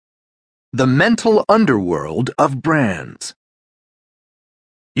The mental underworld of brands.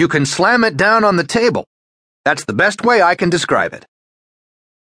 You can slam it down on the table. That's the best way I can describe it.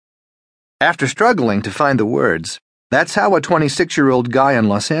 After struggling to find the words, that's how a 26-year-old guy in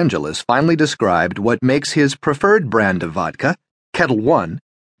Los Angeles finally described what makes his preferred brand of vodka, Ketel One,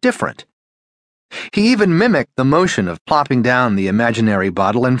 different. He even mimicked the motion of plopping down the imaginary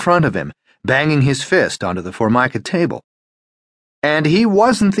bottle in front of him, banging his fist onto the Formica table. And he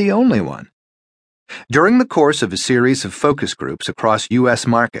wasn't the only one. During the course of a series of focus groups across U.S.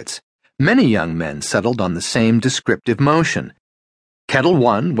 markets, many young men settled on the same descriptive motion. Ketel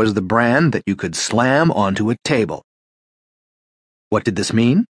One was the brand that you could slam onto a table. What did this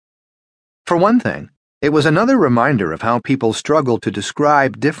mean? For one thing, it was another reminder of how people struggle to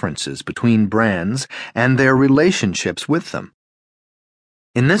describe differences between brands and their relationships with them.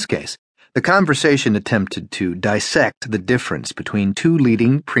 In this case, the conversation attempted to dissect the difference between two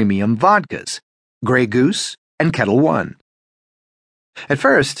leading premium vodkas, Grey Goose and Ketel One. At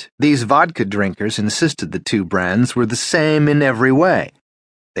first, these vodka drinkers insisted the two brands were the same in every way.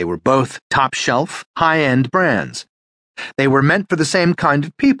 They were both top-shelf, high-end brands. They were meant for the same kind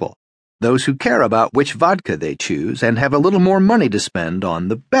of people, those who care about which vodka they choose and have a little more money to spend on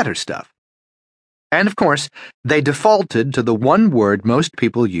the better stuff. And of course, they defaulted to the one word most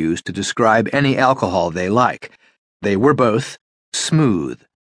people use to describe any alcohol they like. They were both smooth.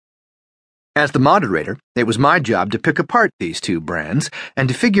 As the moderator, it was my job to pick apart these two brands and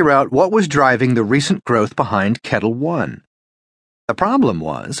to figure out what was driving the recent growth behind Ketel One. The problem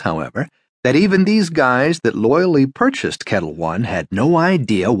was, however, that even these guys that loyally purchased Ketel One had no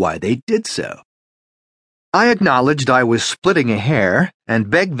idea why they did so. I acknowledged I was splitting a hair and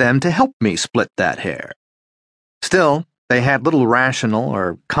begged them to help me split that hair. Still, they had little rational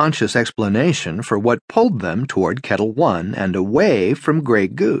or conscious explanation for what pulled them toward Ketel One and away from Grey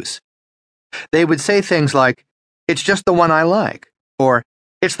Goose. They would say things like, "It's just the one I like," or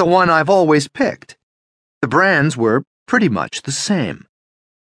 "It's the one I've always picked." The brands were pretty much the same.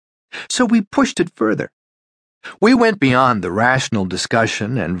 So we pushed it further. We went beyond the rational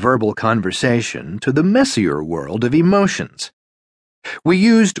discussion and verbal conversation to the messier world of emotions. We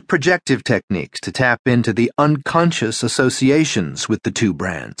used projective techniques to tap into the unconscious associations with the two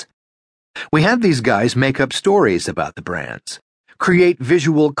brands. We had these guys make up stories about the brands, create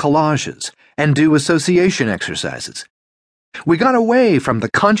visual collages, and do association exercises. We got away from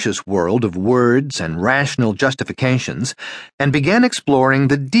the conscious world of words and rational justifications and began exploring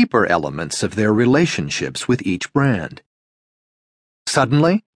the deeper elements of their relationships with each brand.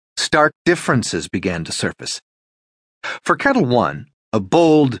 Suddenly, stark differences began to surface. For Ketel One, a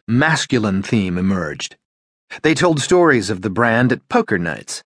bold, masculine theme emerged. They told stories of the brand at poker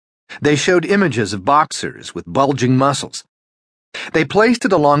nights. They showed images of boxers with bulging muscles. They placed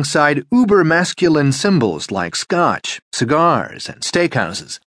it alongside uber-masculine symbols like scotch, cigars, and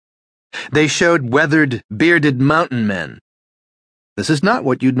steakhouses. They showed weathered, bearded mountain men. This is not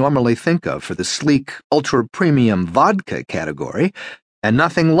what you'd normally think of for the sleek, ultra-premium vodka category, and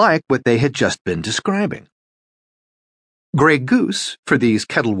nothing like what they had just been describing. Grey Goose, for these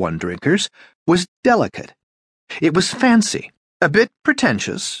Ketel One drinkers, was delicate. It was fancy, a bit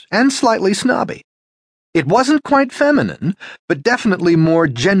pretentious, and slightly snobby. It wasn't quite feminine, but definitely more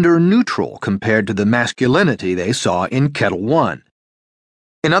gender-neutral compared to the masculinity they saw in Ketel One.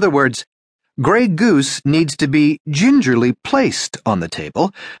 In other words, Grey Goose needs to be gingerly placed on the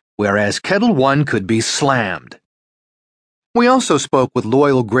table, whereas Ketel One could be slammed. We also spoke with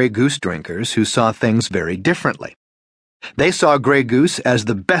loyal Grey Goose drinkers who saw things very differently. They saw Grey Goose as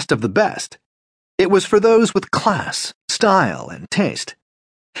the best of the best. It was for those with class, style, and taste.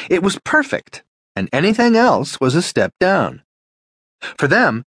 It was perfect, and anything else was a step down. For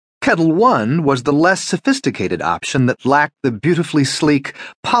them, Ketel One was the less sophisticated option that lacked the beautifully sleek,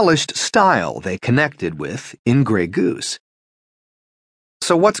 polished style they connected with in Grey Goose.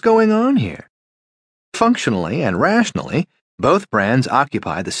 So what's going on here? Functionally and rationally, both brands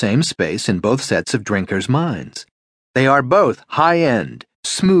occupy the same space in both sets of drinkers' minds. They are both high-end,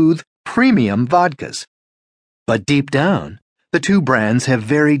 smooth, premium vodkas. But deep down, the two brands have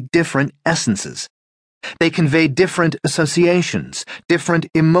very different essences. They convey different associations, different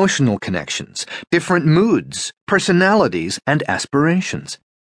emotional connections, different moods, personalities, and aspirations.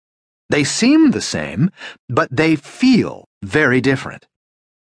 They seem the same, but they feel very different.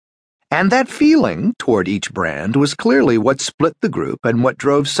 And that feeling toward each brand was clearly what split the group and what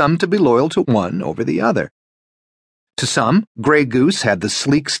drove some to be loyal to one over the other. To some, Grey Goose had the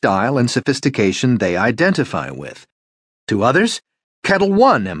sleek style and sophistication they identify with. To others, Ketel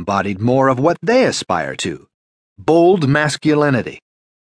One embodied more of what they aspire to: bold masculinity,